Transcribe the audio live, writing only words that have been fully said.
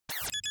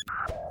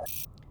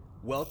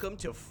Welcome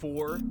to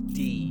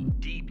 4D,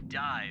 deep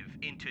dive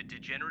into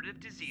degenerative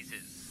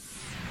diseases.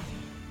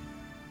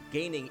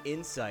 Gaining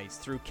insights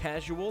through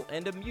casual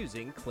and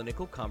amusing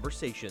clinical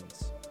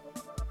conversations.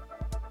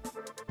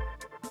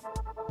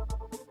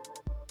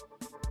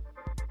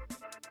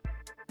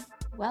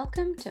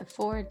 Welcome to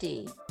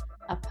 4D,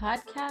 a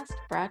podcast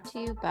brought to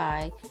you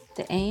by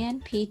the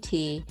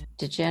ANPT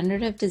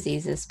Degenerative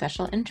Diseases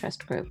Special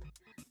Interest Group.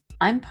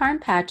 I'm Parn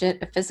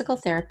Padgett, a physical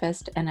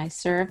therapist, and I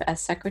serve as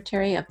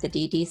secretary of the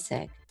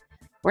DDSIG.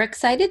 We're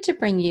excited to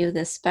bring you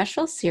this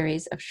special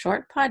series of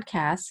short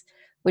podcasts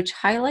which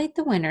highlight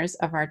the winners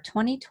of our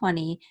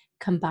 2020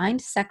 Combined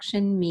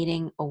Section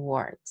Meeting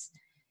Awards.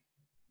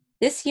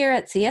 This year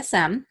at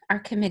CSM, our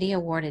committee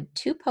awarded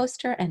 2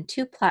 poster and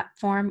 2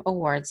 platform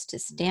awards to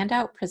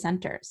standout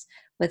presenters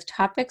with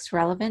topics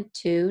relevant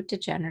to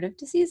degenerative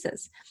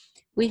diseases.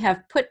 We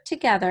have put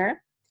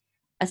together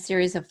a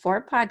series of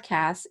 4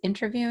 podcasts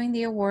interviewing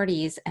the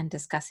awardees and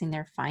discussing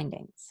their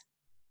findings.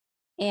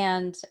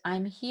 And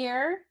I'm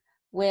here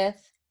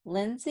with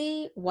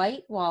Lindsay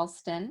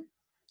White-Walston.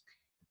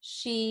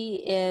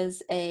 She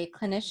is a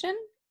clinician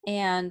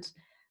and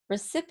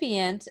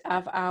recipient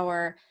of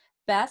our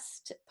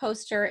Best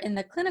Poster in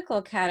the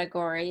Clinical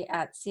category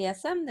at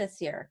CSM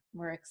this year.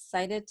 We're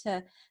excited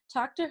to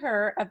talk to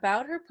her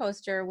about her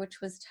poster,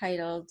 which was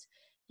titled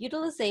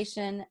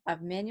Utilization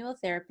of Manual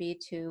Therapy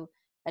to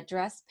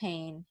Address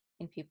Pain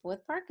in People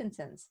with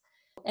Parkinson's.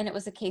 And it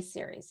was a case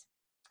series.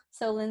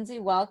 So Lindsay,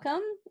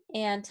 welcome,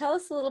 and tell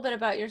us a little bit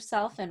about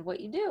yourself and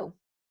what you do.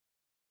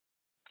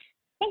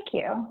 Thank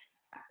you.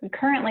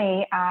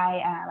 Currently,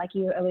 like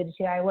you alluded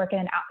to, I work in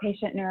an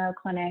outpatient neuro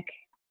clinic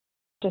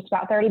just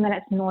about 30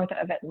 minutes north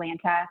of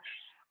Atlanta.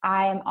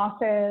 I am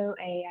also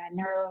a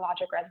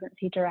neurologic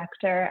residency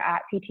director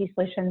at PT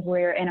Solutions.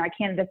 We're in our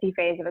candidacy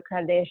phase of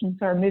accreditation,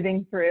 so we're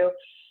moving through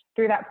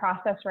that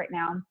process right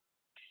now.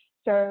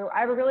 So I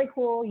have a really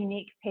cool,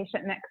 unique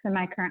patient mix in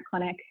my current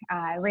clinic.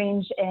 I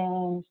range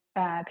in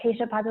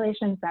patient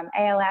population from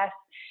ALS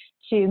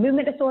to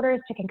movement disorders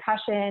to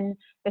concussion,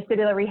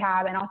 vestibular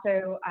rehab, and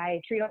also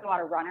I treat a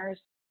lot of runners.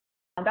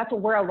 That's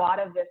where a lot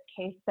of this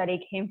case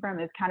study came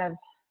from, is kind of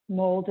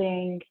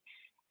molding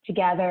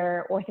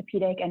together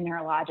orthopedic and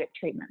neurologic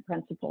treatment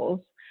principles.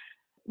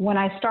 When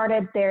I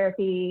started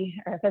therapy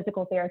or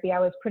physical therapy, I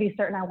was pretty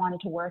certain I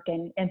wanted to work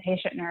in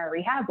inpatient neuro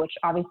rehab, which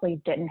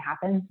obviously didn't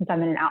happen since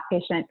I'm in an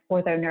outpatient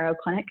ortho neuro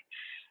clinic.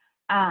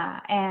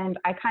 And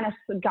I kind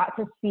of got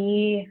to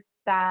see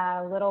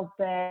that little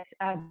bit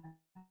of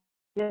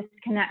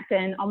disconnect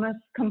and almost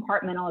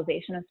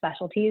compartmentalization of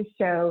specialties.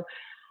 So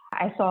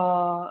I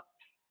saw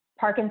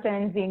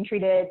Parkinson's being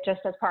treated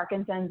just as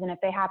Parkinson's, and if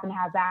they happen to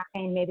have back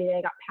pain, maybe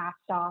they got passed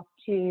off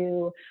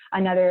to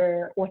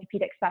another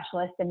orthopedic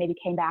specialist and maybe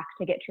came back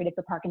to get treated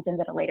for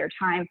Parkinson's at a later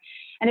time.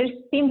 And it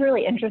just seemed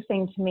really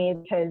interesting to me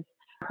because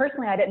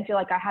personally, I didn't feel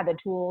like I had the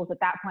tools at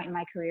that point in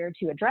my career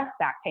to address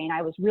back pain.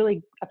 I felt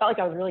like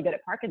I was really good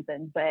at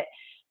Parkinson's, but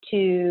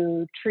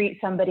to treat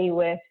somebody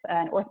with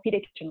an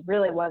orthopedic condition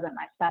really wasn't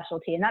my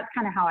specialty. And that's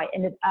kind of how I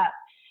ended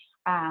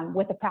up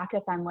with the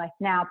practice I'm with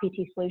now,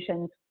 PT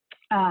Solutions.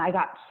 I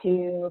got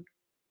to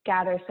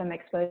gather some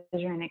exposure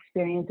and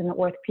experience in the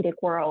orthopedic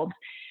world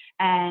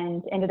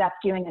and ended up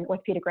doing an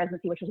orthopedic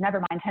residency, which was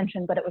never my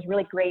intention, but it was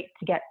really great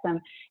to get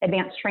some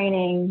advanced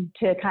training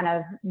to kind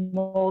of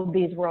mold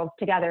these worlds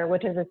together,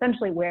 which is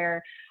essentially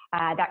where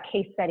that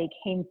case study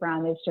came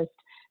from, is just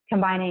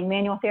combining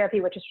manual therapy,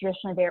 which is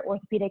traditionally very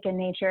orthopedic in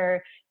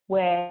nature,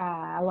 with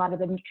a lot of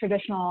the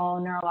traditional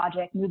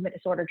neurologic movement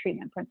disorder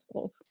treatment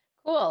principles.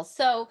 Cool.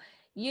 So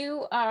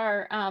you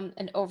are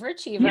an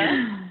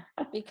overachiever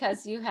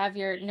because you have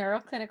your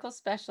neuroclinical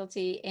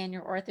specialty and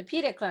your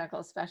orthopedic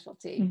clinical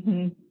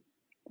specialty,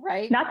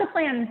 right? Not the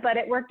plan, but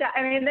it worked out.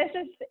 I mean,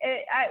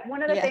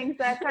 one of the things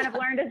that I've kind of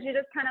learned is you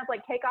just kind of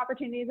like take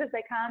opportunities as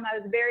they come. I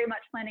was very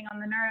much planning on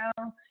the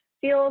neuro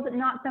field,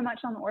 not so much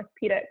on the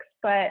orthopedics,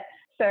 but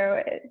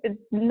so it's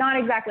not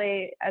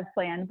exactly as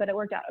planned, but it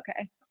worked out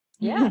okay.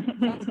 Yeah,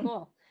 sounds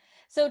cool.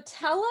 So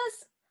tell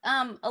us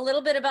a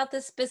little bit about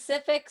the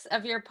specifics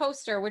of your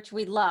poster, which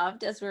we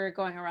loved as we were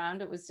going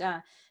around. It was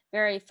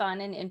very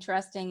fun and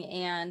interesting,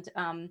 and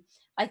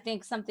I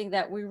think something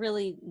that we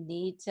really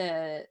need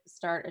to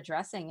start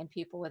addressing in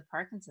people with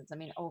Parkinson's. I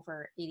mean,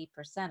 over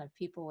 80% of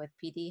people with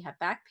PD have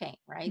back pain,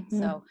 right?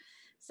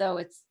 So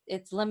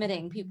it's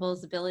limiting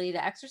people's ability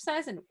to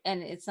exercise, and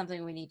it's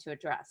something we need to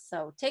address.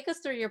 So take us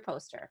through your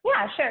poster.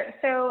 Yeah, sure.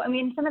 So, I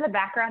mean, some of the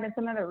background and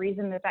some of the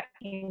reason that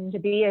came to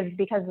be is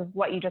because of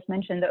what you just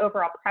mentioned, the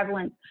overall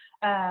prevalence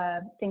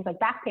of things like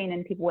back pain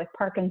in people with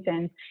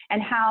Parkinson's,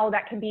 and how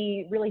that can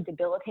be really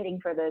debilitating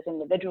for those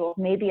individuals.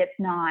 Maybe it's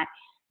not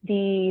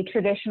the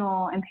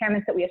traditional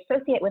impairments that we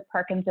associate with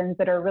Parkinson's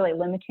that are really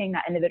limiting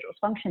that individual's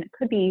function. It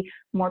could be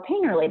more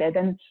pain related.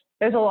 And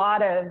there's a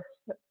lot of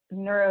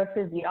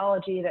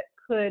neurophysiology that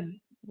could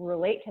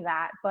relate to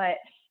that. But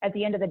at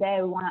the end of the day,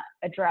 we want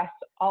to address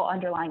all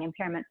underlying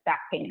impairments,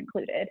 back pain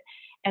included.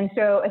 And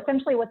so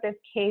essentially what this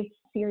case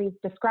series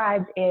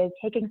describes is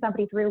taking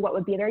somebody through what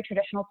would be a very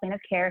traditional plan of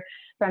care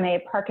from a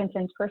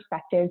Parkinson's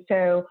perspective.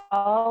 So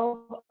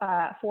all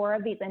 4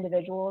 of these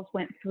individuals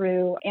went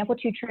through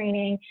amplitude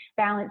training,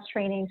 balance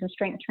training, some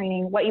strength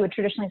training, what you would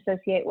traditionally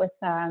associate with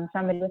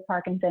somebody with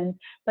Parkinson's,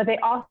 but they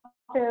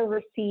also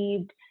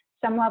received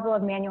some level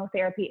of manual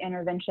therapy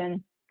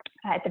intervention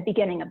at the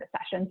beginning of the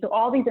session. So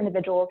all these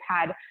individuals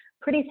had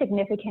pretty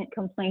significant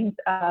complaints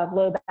of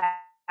low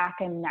back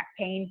and neck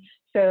pain,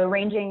 so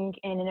ranging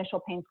in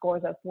initial pain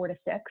scores of 4 to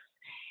 6.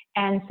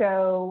 And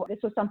so this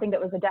was something that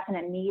was a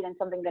definite need and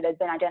something that had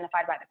been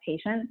identified by the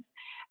patients.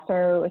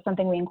 So it was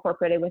something we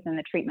incorporated within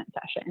the treatment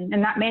session.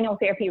 And that manual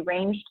therapy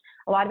ranged,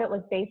 a lot of it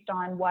was based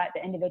on what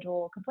the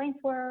individual complaints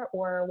were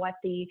or what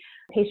the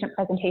patient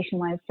presentation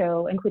was.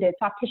 So included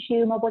soft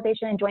tissue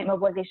mobilization, joint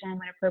mobilization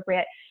when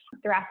appropriate,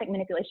 thoracic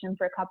manipulation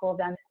for a couple of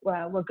them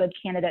were good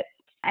candidates.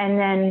 And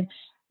then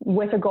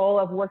with a goal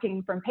of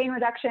working from pain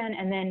reduction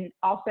and then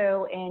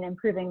also in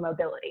improving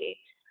mobility.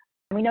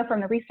 We know from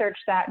the research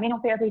that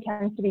manual therapy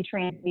tends to be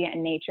transient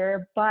in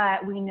nature,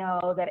 but we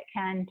know that it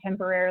can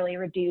temporarily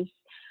reduce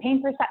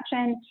pain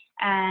perception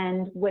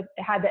and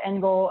had the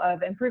end goal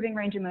of improving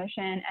range of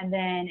motion and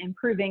then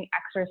improving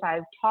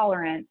exercise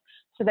tolerance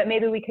so that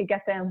maybe we could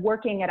get them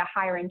working at a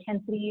higher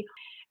intensity.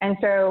 And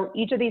so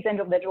each of these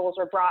individuals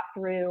were brought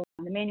through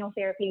the manual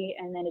therapy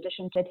and in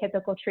addition to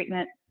typical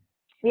treatment.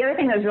 The other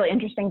thing that was really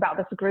interesting about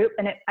this group,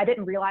 and I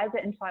didn't realize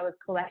it until I was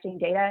collecting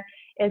data,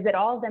 is that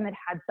all of them had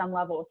had some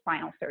level of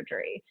spinal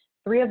surgery.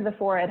 3 of the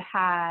 4 had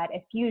had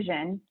a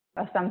fusion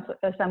of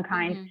some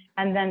kind,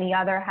 and then the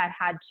other had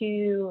had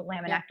 2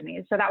 laminectomies.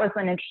 Yeah. So that was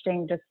an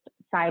interesting just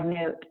side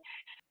note.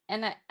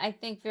 And I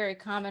think very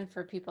common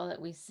for people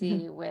that we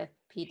see with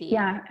PD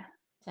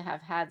to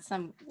have had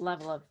some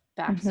level of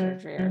back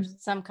surgery or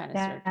some kind of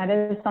surgery. That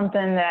is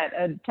something that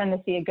I tend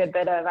to see a good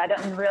bit of. I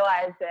didn't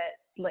realize that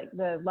like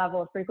the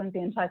level of frequency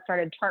until I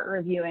started chart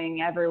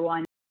reviewing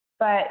everyone.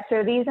 But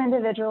so these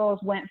individuals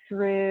went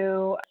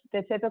through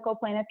the typical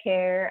plan of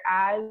care.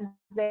 As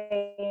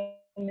they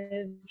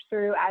moved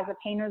through, as the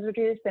pain was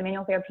reduced, the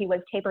manual therapy was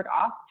tapered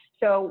off.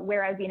 So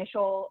whereas the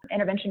initial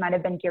intervention might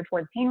have been geared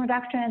towards pain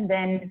reduction,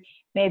 then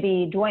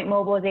maybe joint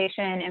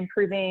mobilization,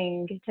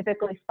 improving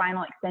typically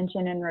spinal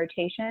extension and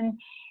rotation.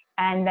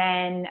 And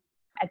then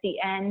at the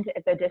end,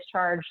 at the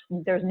discharge,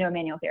 there's no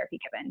manual therapy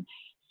given.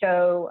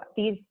 So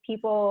these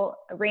people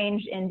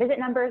range in visit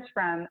numbers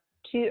from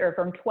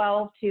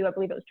 12 to, I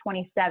believe it was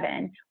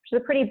 27, which is a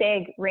pretty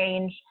big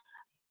range.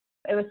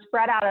 It was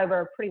spread out over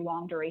a pretty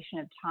long duration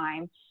of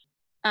time.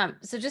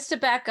 So just to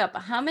back up,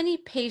 how many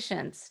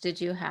patients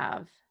did you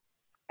have?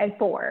 I had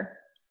 4.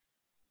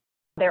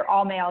 They're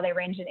all male. They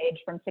range in age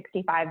from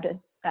 65 to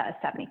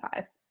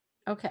 75.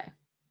 Okay.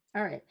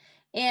 All right.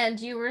 And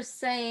you were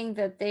saying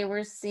that they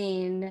were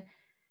seen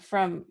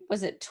from,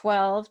 was it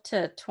 12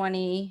 to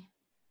 20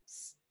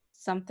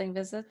 something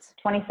visits?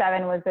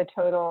 27 was the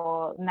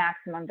total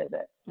maximum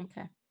visit.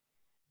 Okay.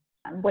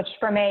 Which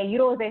from a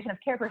utilization of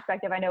care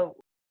perspective, I know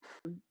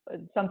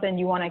something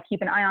you want to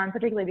keep an eye on,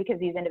 particularly because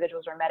these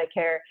individuals are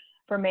Medicare.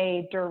 From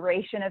a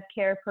duration of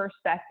care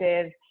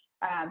perspective,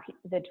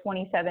 the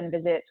 27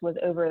 visits was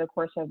over the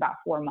course of about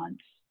 4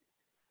 months.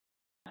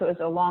 So it was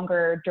a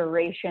longer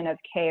duration of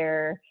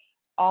care.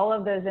 All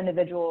of those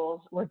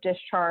individuals were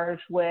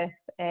discharged with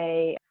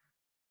a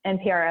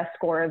NPRS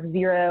score of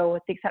 0,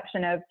 with the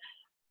exception of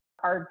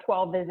our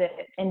 12 visit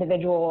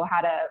individual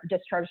had a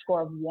discharge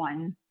score of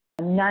 1.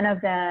 None of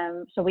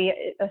them, so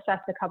we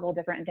assessed a couple of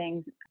different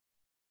things.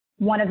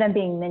 One of them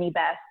being mini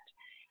best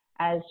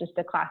as just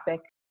a classic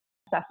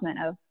assessment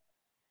of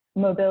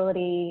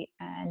mobility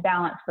and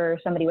balance for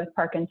somebody with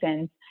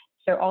Parkinson's.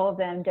 So all of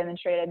them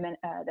demonstrated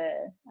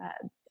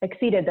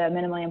exceeded the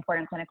minimally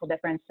important clinical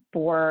difference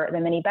for the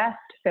mini best,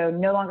 so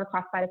no longer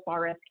classified as fall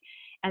risk.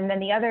 And then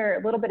the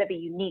other little bit of a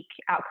unique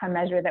outcome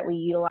measure that we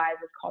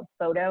utilize is called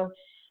FOTO.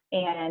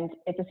 And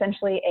it's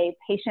essentially a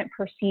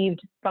patient-perceived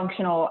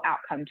functional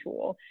outcome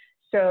tool.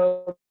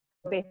 So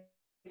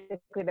basically,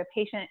 the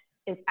patient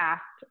is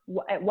asked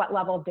at what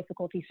level of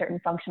difficulty certain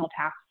functional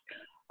tasks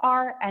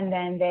are, and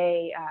then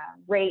they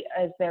rate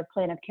as their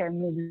plan of care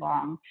moves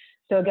along.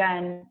 So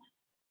again,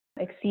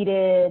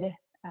 exceeded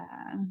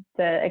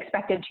the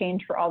expected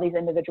change for all these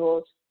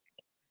individuals,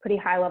 pretty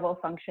high level of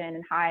function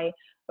and high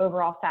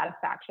overall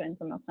satisfaction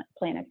from a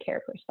plan of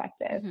care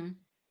perspective. Mm-hmm.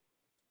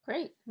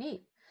 Great,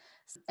 neat.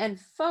 And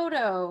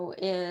FOTO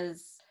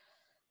is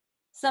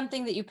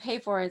something that you pay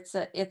for.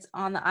 It's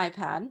on the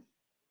iPad,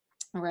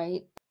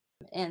 right?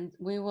 And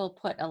we will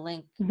put a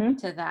link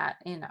to that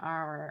in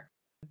our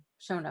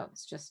show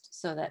notes, just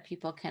so that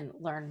people can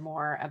learn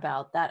more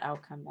about that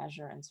outcome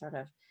measure and sort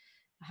of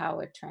how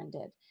it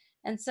trended.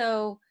 And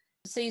so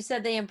you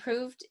said they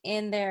improved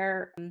in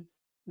their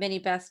mini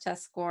best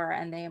test score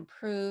and they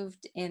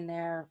improved in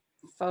their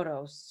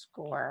FOTO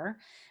score.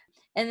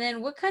 And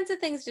then what kinds of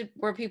things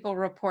were people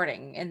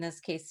reporting in this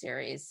case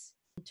series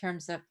in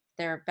terms of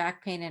their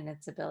back pain and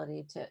its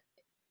ability to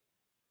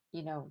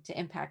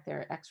impact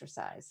their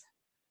exercise?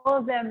 All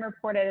of them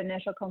reported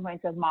initial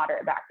complaints of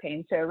moderate back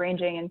pain, so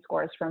ranging in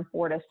scores from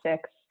 4 to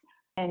 6.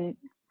 And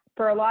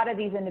for a lot of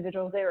these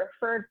individuals, they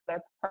referred to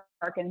their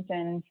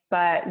Parkinson's,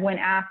 but when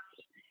asked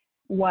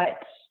what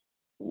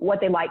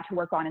they like to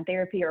work on in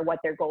therapy or what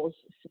their goals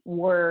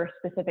were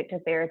specific to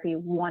therapy,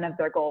 one of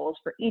their goals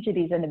for each of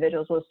these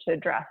individuals was to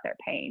address their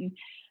pain.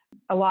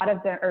 A lot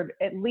of them, or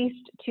at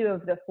least 2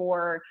 of the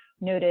 4,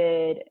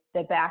 noted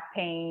that back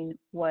pain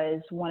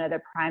was one of the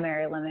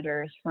primary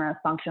limiters from a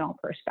functional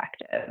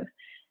perspective.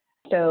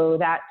 So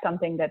that's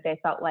something that they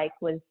felt like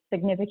was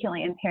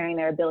significantly impairing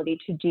their ability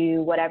to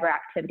do whatever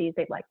activities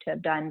they'd like to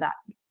have done that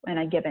in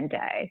a given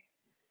day.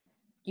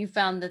 You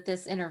found that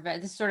this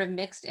sort of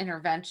mixed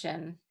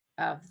intervention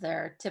of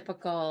their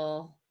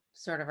typical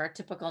our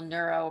typical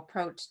neuro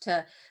approach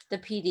to the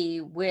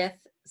PD with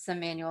some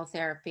manual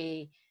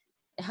therapy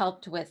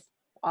helped with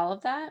all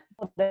of that?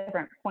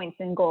 Different points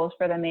and goals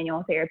for the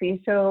manual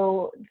therapy.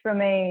 So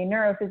from a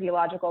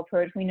neurophysiological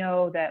approach, we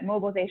know that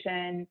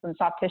mobilization from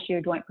soft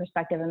tissue, joint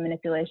perspective, and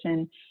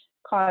manipulation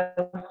cause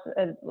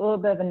a little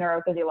bit of a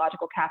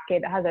neurophysiological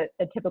cascade that has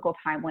a typical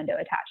time window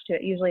attached to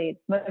it. Usually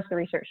most of the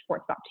research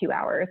supports about 2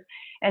 hours.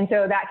 And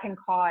so that can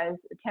cause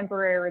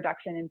temporary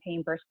reduction in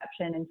pain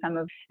perception and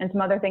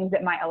some other things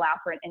that might allow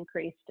for an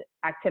increased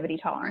activity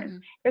tolerance.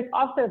 Mm-hmm. There's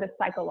also the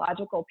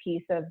psychological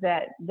piece of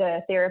that the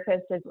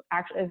therapist is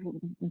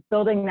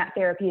building that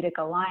therapeutic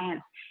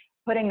alliance,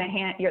 putting their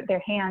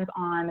hands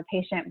on the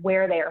patient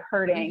where they are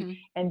hurting, mm-hmm.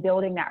 and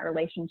building that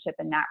relationship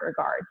in that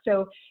regard.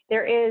 So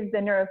there is the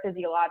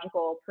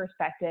neurophysiological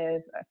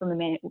perspective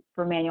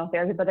for manual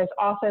therapy, but there's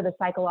also the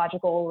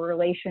psychological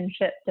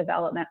relationship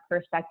development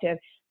perspective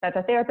that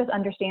the therapist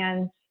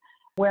understands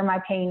where my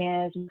pain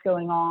is, what's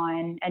going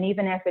on, and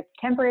even if it's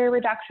temporary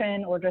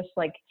reduction or just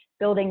like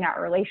building that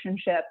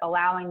relationship,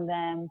 allowing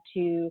them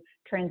to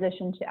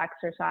transition to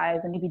exercise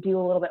and maybe do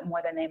a little bit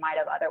more than they might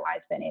have otherwise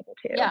been able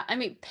to. Yeah, I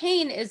mean,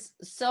 pain is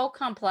so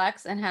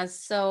complex and has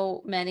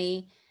so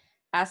many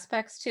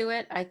aspects to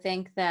it. I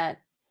think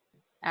that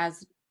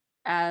as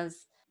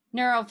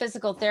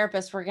neurophysical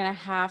therapists, we're going to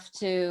have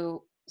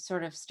to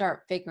sort of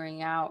start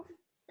figuring out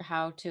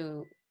how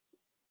to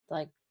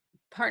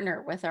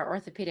partner with our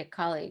orthopedic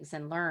colleagues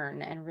and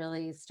learn and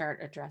really start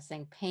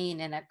addressing pain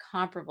in a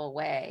comparable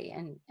way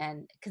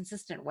and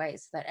consistent way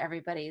so that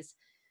everybody's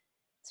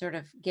sort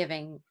of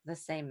giving the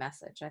same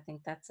message. I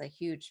think that's a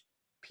huge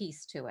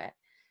piece to it.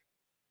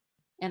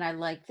 And I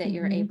like that, mm-hmm.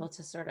 you're able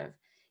to sort of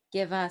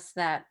give us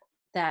that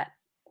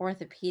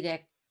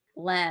orthopedic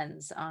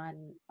lens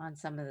on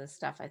some of this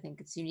stuff. I think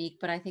it's unique,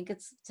 but I think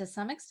it's to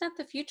some extent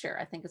the future.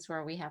 I think it's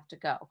where we have to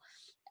go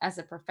as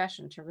a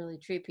profession to really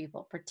treat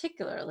people,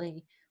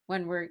 particularly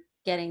when we're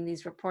getting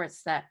these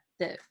reports that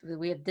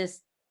we have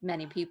this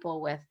many people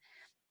with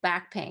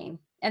back pain,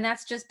 and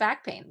that's just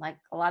back pain. Like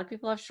a lot of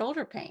people have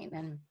shoulder pain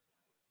and,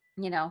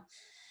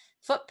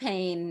 foot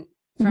pain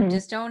from mm-hmm.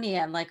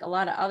 dystonia and like a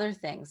lot of other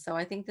things. So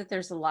I think that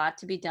there's a lot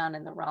to be done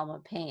in the realm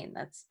of pain.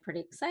 That's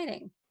pretty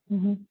exciting.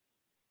 Mm-hmm.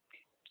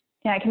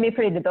 Yeah, it can be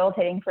pretty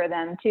debilitating for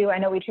them too. I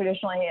know we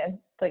traditionally,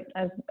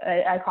 as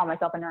I call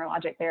myself a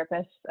neurologic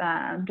therapist,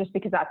 just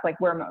because that's like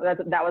where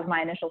that was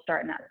my initial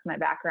start and that's my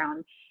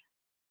background.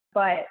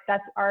 But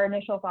that's our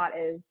initial thought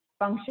is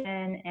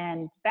function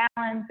and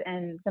balance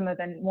and some of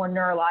the more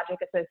neurologic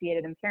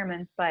associated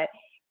impairments. But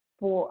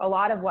for a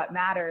lot of what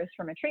matters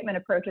from a treatment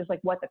approach is like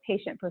what the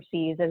patient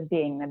perceives as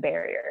being the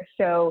barrier.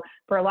 So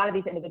for a lot of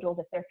these individuals,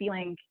 if they're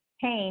feeling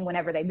pain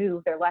whenever they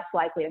move, they're less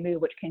likely to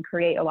move, which can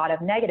create a lot of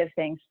negative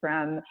things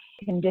from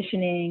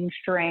conditioning,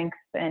 strength,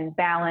 and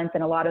balance,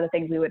 and a lot of the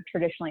things we would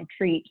traditionally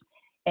treat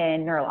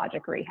in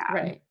neurologic rehab.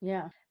 Right.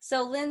 Yeah.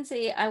 So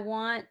Lindsay, I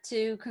want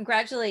to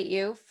congratulate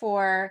you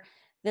for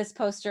this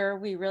poster.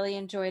 We really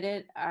enjoyed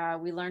it.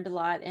 We learned a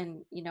lot.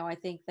 And, I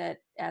think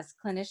that as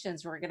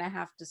clinicians, we're going to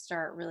have to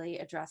start really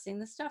addressing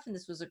this stuff. And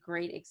this was a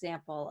great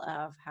example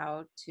of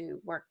how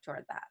to work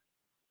toward that.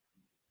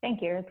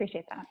 Thank you. I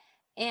appreciate that.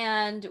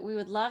 And we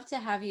would love to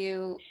have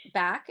you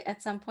back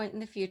at some point in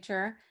the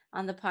future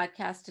on the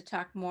podcast to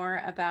talk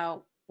more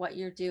about what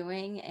you're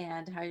doing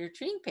and how you're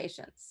treating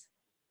patients.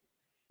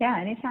 Yeah,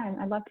 anytime.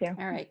 I'd love to.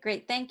 All right,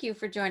 great. Thank you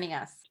for joining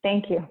us.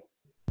 Thank you.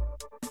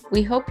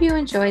 We hope you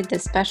enjoyed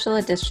this special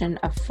edition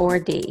of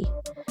 4D,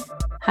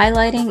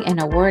 highlighting an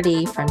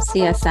awardee from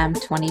CSM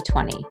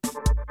 2020.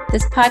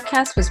 This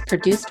podcast was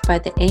produced by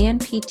the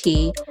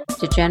ANPT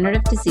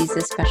Degenerative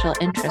Diseases Special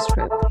Interest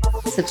Group.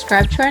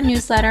 Subscribe to our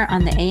newsletter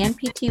on the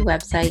ANPT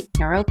website,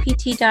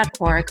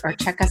 neuropt.org, or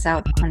check us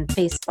out on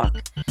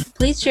Facebook.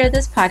 Please share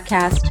this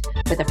podcast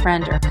with a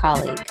friend or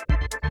colleague.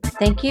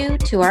 Thank you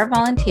to our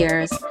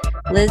volunteers,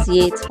 Liz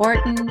Yates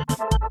Horton,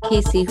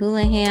 Casey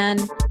Houlihan,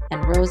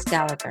 and Rose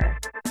Gallagher.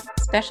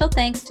 Special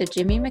thanks to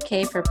Jimmy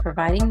McKay for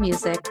providing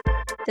music.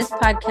 This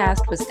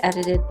podcast was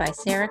edited by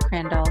Sarah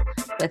Crandall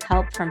with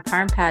help from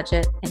Parm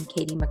Paget and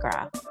Katie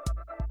McGraw.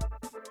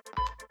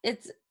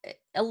 It's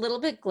a little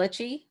bit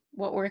glitchy,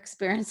 what we're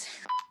experiencing.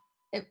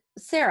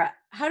 Sarah,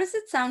 how does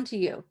it sound to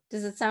you?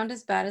 Does it sound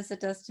as bad as it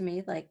does to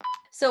me?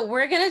 So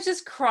we're going to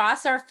just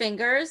cross our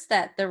fingers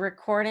that the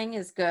recording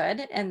is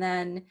good. And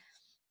then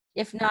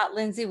if not,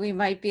 Lindsay, we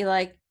might be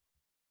like,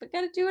 we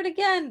got to do it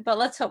again, but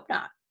let's hope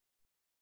not.